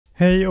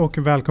Hej och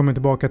välkommen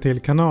tillbaka till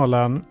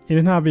kanalen. I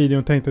den här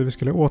videon tänkte jag att vi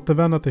skulle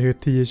återvända till hytt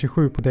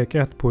 1027 på däck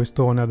 1 på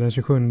Estonia den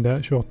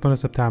 27-28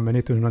 september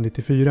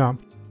 1994.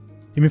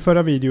 I min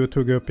förra video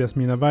tog jag upp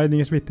Yasmina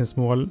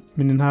vittnesmål,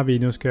 men i den här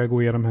videon ska jag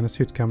gå igenom hennes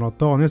hyttkamrat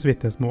Daniels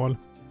vittnesmål.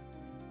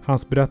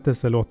 Hans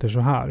berättelse låter så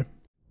här.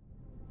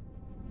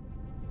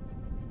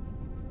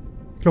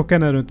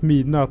 Klockan är runt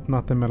midnatt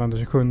natten mellan den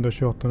 27 och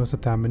 28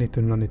 september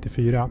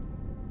 1994.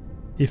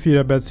 I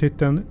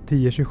fyrabäddshytten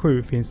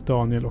 1027 finns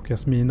Daniel och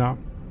Yasmina.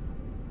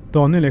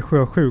 Daniel är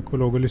sjösjuk och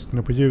låg och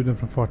lyssnade på ljuden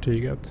från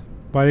fartyget.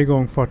 Varje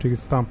gång fartyget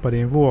stampade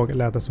i en våg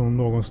lät det som om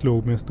någon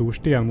slog med en stor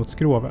sten mot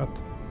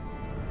skrovet.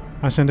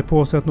 Han kände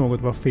på sig att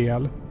något var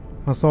fel.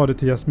 Han sa det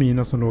till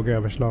Yasmina som låg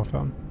över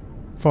slafen.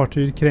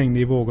 Fartyget krängde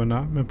i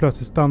vågorna, men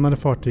plötsligt stannade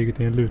fartyget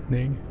i en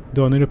lutning.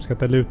 Daniel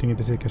uppskattade lutningen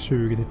till cirka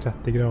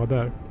 20-30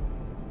 grader.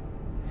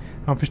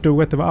 Han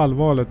förstod att det var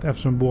allvarligt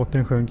eftersom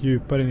båten sjönk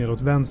djupare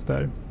nedåt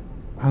vänster.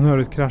 Han hör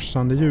ett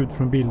kraschande ljud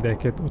från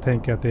bildäcket och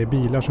tänker att det är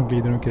bilar som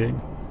glider omkring.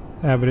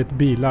 Även ett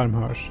billarm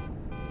hörs.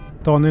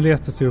 Daniel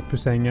reste sig upp ur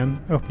sängen,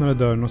 öppnade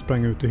dörren och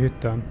sprang ut ur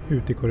hytten,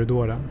 ut i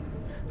korridoren.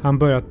 Han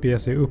började att bege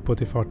sig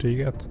uppåt i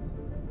fartyget.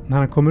 När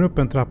han kommer upp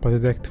en trappa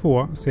till däck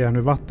 2 ser han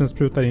hur vatten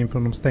sprutar in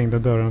från de stängda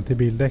dörrarna till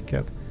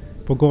bildäcket.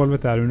 På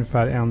golvet är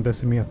ungefär 1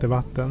 decimeter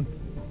vatten.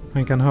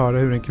 Han kan höra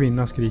hur en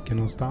kvinna skriker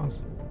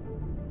någonstans.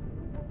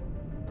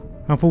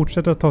 Han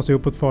fortsätter att ta sig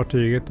uppåt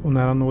fartyget och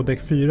när han når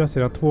däck 4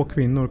 ser han 2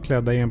 kvinnor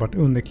klädda i enbart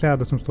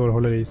underkläder som står och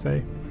håller i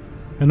sig.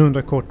 Han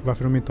undrar kort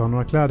varför de inte har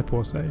några kläder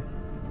på sig.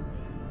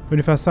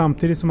 Ungefär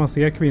samtidigt som han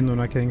ser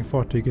kvinnorna kring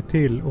fartyget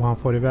till och han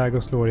får iväg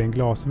och slår i en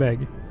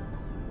glasvägg.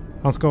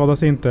 Han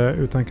skadas inte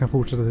utan kan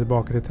fortsätta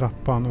tillbaka till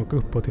trappan och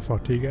uppåt i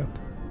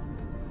fartyget.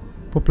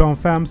 På plan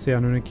 5 ser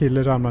han hur en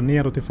kille ramlar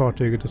nedåt i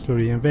fartyget och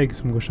slår i en vägg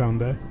som går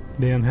sönder.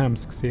 Det är en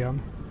hemsk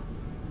scen.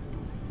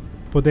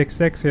 På däck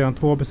 6 ser han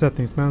 2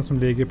 besättningsmän som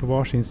ligger på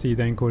varsin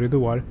sida i en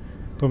korridor.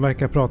 De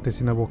verkar prata i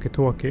sina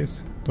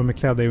walkie-talkies. De är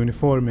klädda i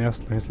uniform med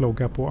Estlines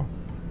logga på.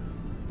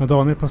 När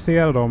Daniel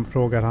passerar dem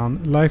frågar han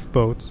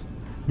lifeboats,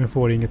 men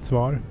får inget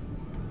svar.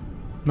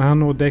 När han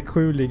når däck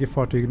 7 ligger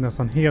fartyget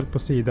nästan helt på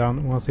sidan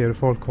och han ser hur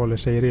folk håller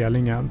sig i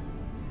relingen.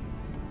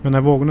 Men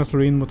när vågorna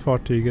slår in mot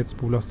fartyget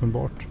spolas de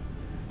bort.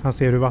 Han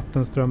ser hur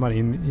vatten strömmar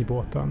in i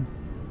båten.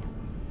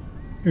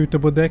 Ute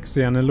på däck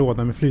ser han en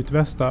låda med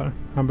flytvästar.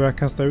 Han börjar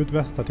kasta ut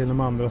västar till de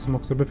andra som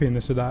också befinner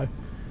sig där.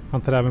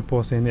 Han tar även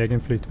på sig en egen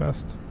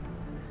flytväst.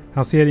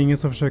 Han ser ingen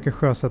som försöker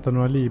sjösätta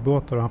några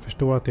livbåtar och han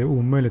förstår att det är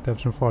omöjligt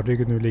eftersom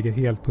fartyget nu ligger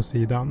helt på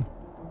sidan.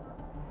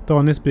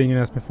 Daniel springer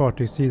näst med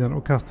fartygssidan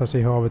och kastar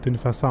sig i havet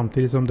ungefär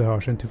samtidigt som det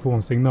hörs en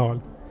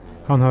tyfonsignal.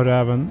 Han hör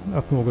även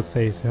att något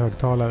sägs i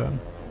högtalaren.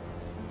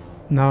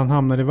 När han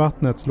hamnar i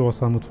vattnet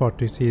slås han mot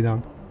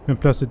fartygssidan, men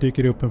plötsligt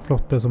dyker det upp en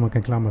flotte som man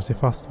kan klamra sig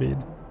fast vid.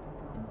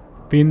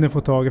 Vinden får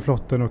tag i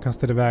flotten och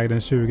kastar iväg den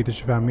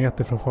 20-25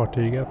 meter från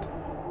fartyget.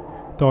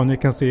 Daniel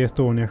kan se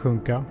Estonia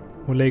sjunka.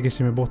 Hon lägger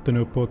sig med botten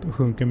uppåt och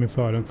sjunker med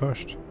fören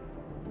först.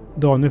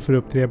 Daniel får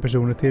upp 3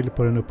 personer till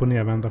på den upp- och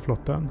nedvända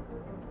flotten.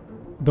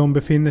 De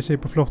befinner sig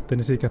på flotten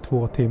i cirka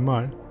 2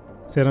 timmar.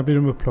 Sedan blir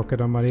de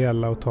upplockade av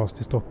Mariella och tas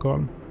till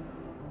Stockholm.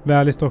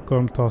 Väl i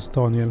Stockholm tas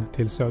Daniel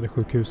till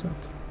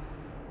Södersjukhuset.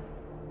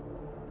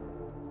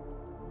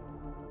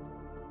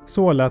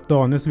 Så lät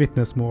Daniels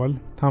vittnesmål.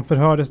 Han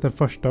förhördes den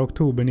 1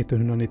 oktober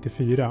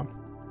 1994.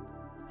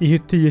 I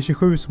hytt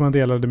 1027 som han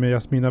delade med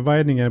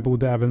Yasmina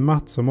bodde även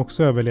Mats som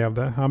också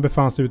överlevde. Han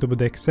befann sig ute på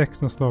däck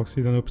 6 när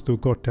slagsidan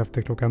uppstod kort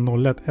efter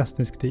klockan 01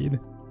 estnisk tid.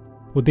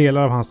 Och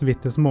delar av hans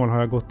vittnesmål har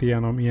jag gått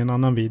igenom i en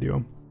annan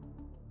video.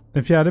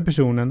 Den fjärde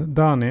personen,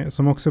 Dani,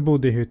 som också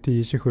bodde i hytt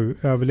 1027,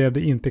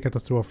 överlevde inte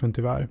katastrofen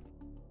tyvärr.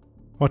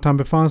 Vart han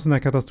befann sig när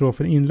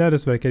katastrofen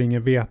inleddes verkar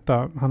ingen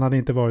veta. Han hade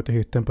inte varit i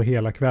hytten på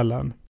hela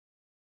kvällen.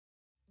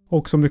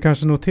 Och som du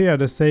kanske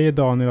noterade säger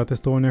Daniel att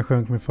Estonia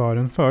sjönk med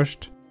fören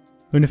först.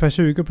 Ungefär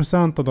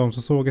 20% av de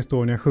som såg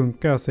Estonia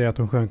sjunka säger att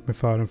hon sjönk med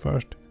fören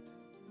först.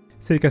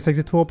 Cirka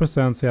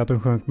 62% säger att hon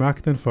sjönk med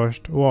akten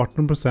först och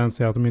 18%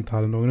 säger att de inte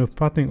hade någon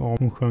uppfattning om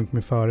hon sjönk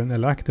med fören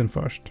eller akten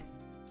först.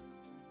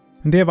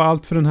 Men det var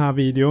allt för den här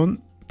videon.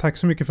 Tack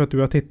så mycket för att du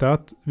har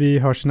tittat. Vi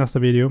hörs i nästa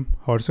video.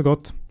 Ha det så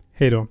gott.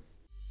 Hej då!